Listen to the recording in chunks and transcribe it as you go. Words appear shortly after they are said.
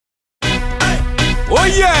Oh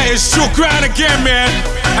yeah, it's true, Grine again, man.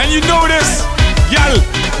 And you know this, y'all,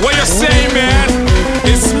 what you say, man?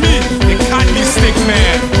 It's me, the candy stick,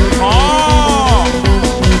 man. Oh,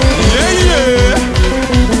 yeah.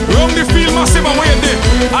 Run the field massive and wait there.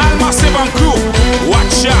 All massive and crew.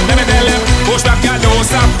 Watch out, let me tell them. Push back your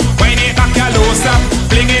lows up, wind it back your lows up,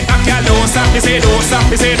 fling it back your lows up. Me say lows up,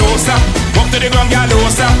 me say lows up. Walk to the ground, your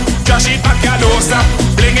lows up. Trash it back your lows up,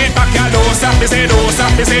 fling it back your lows up. Me say lows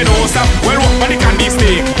up, me say lows up. Well, walk on the candy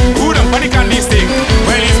stick, who done on the candy stick?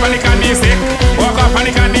 Well, it's on the candy stick. Walk up on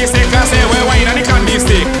the candy stick. I say, well, wine on the candy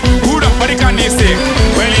stick. Who done on the candy stick?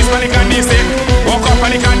 Well, it's on the candy stick. Walk up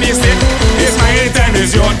on the candy stick. It's my time,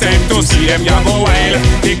 it's your time to see them, you go wild.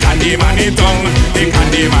 The candy man the tongue, the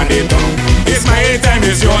candy man the tongue. It's my time,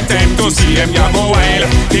 it's your time to see them, you go wild.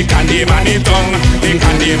 The candy man the tongue, the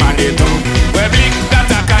candy man the tongue. Well, big that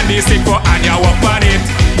a candy stick for Anya walk on it.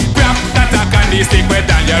 Grab that a candy stick where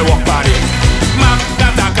Daniel walk on it. Mark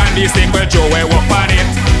that a candy stick where Joe walk on it.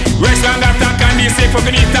 Restaurant that a candy stick for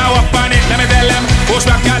Benita walk on it. Let me tell them, push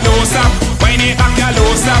back your lows up, wind it back your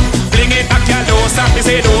lows up, fling it back your lows up. Me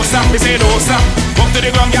say lows up, me say lows up. Walk to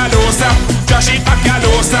the ground, your lows up, trash it back your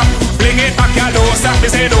lows up, fling it back your lows up. Me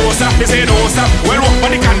say lows up, me say lows up. Well, walk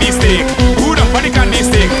on the candy stick, who done on the candy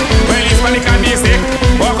stick? Well, it's on the candy stick.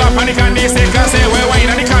 Walk up on the candy stick. I say, well, wine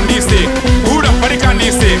on the candy stick. Who done on the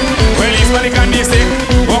candy stick? Well, it's on the candy stick.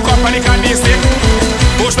 Walk up on the candy stick.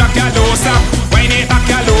 Push back your lows up, wind it back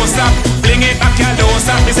your lows up, fling it back your lows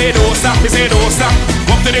up. Me say lows up, me say lows up.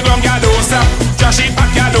 Walk to the ground, your lows up, trash it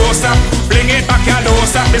back your lows up, fling it back your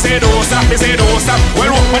lows up. Me say lows up, me say lows up.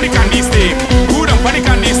 Well, walk on the candy stick. Who done on the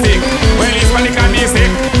candy stick? Well, it's on the candy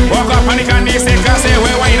stick. Walk up on the candy stick. I say,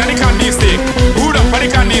 well, wine on the candy stick. Who done on the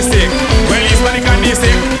candy stick? Well, it's on the candy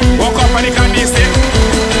stick. Walk up on the candy stick.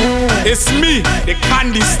 It's me, the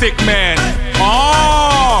candy stick, man.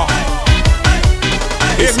 Oh,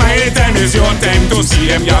 it's my time, it's your time to see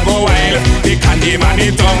them, you go wild. The candy man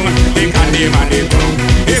the tongue, the candy man the tongue.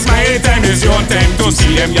 It's my time, it's your time to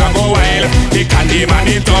see them, you go wild. The candy man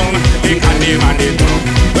the tongue, the candy man the tongue.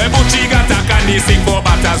 Well, Butchie got a candy stick for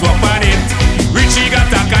Batters walk on it. Richie got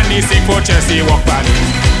a candy stick for Chelsea walk on it.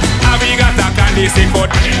 Avi got a candy stick for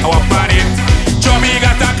walk on it. Chubby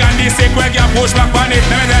got a candy stick where you push back on it.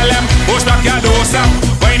 Let me tell them, push back your lows up,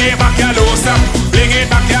 wind it back your lows up, fling it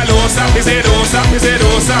back your lows up. Me say lows up, me say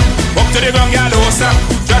lows up. Walk to the ground, your lows up,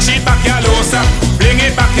 trash it back your lows up, fling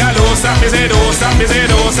it back your lows up. Me say lows up, me say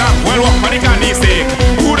lows up. Well, walk on the candy stick,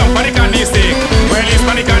 who done on the candy stick? Well, it's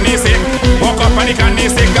on the candy stick. Walk up on the candy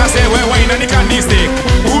stick. I say, well, wine on the candy stick.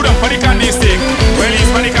 Who done on the candy stick? Well, it's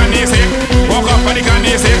on the candy stick. Walk up on the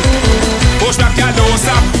candy stick. Push back your lows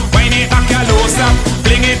up, wind it back your lows up,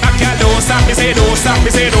 fling it back your lows up. Me say lows up, me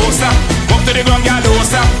say lows up. Walk to the ground, your lows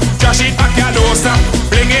up, trash it back your lows up,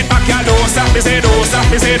 fling it back your lows up. Me say lows up,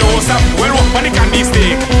 me say lows up. Well, walk on the candy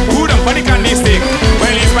stick. Who done on the candy stick?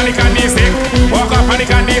 Well, it's on the candy stick. Walk up on the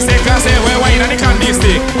candy stick. I say, well, wine on the candy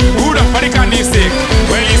stick. Who done on the candy stick?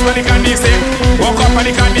 Well, it's on the candy stick. Walk up on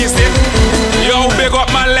the candy stick. Yo, big up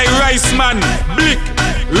man like Rice Man, Blick,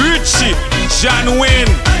 Richie, John Wayne,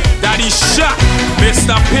 Daddy Shot,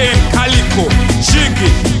 Mr. Payne, Calico,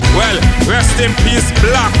 Jiggy. Well, rest in peace,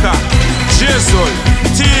 Blacker, Jizzle,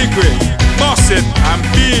 Tigre, Bosset, and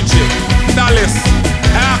BJ, Dallas.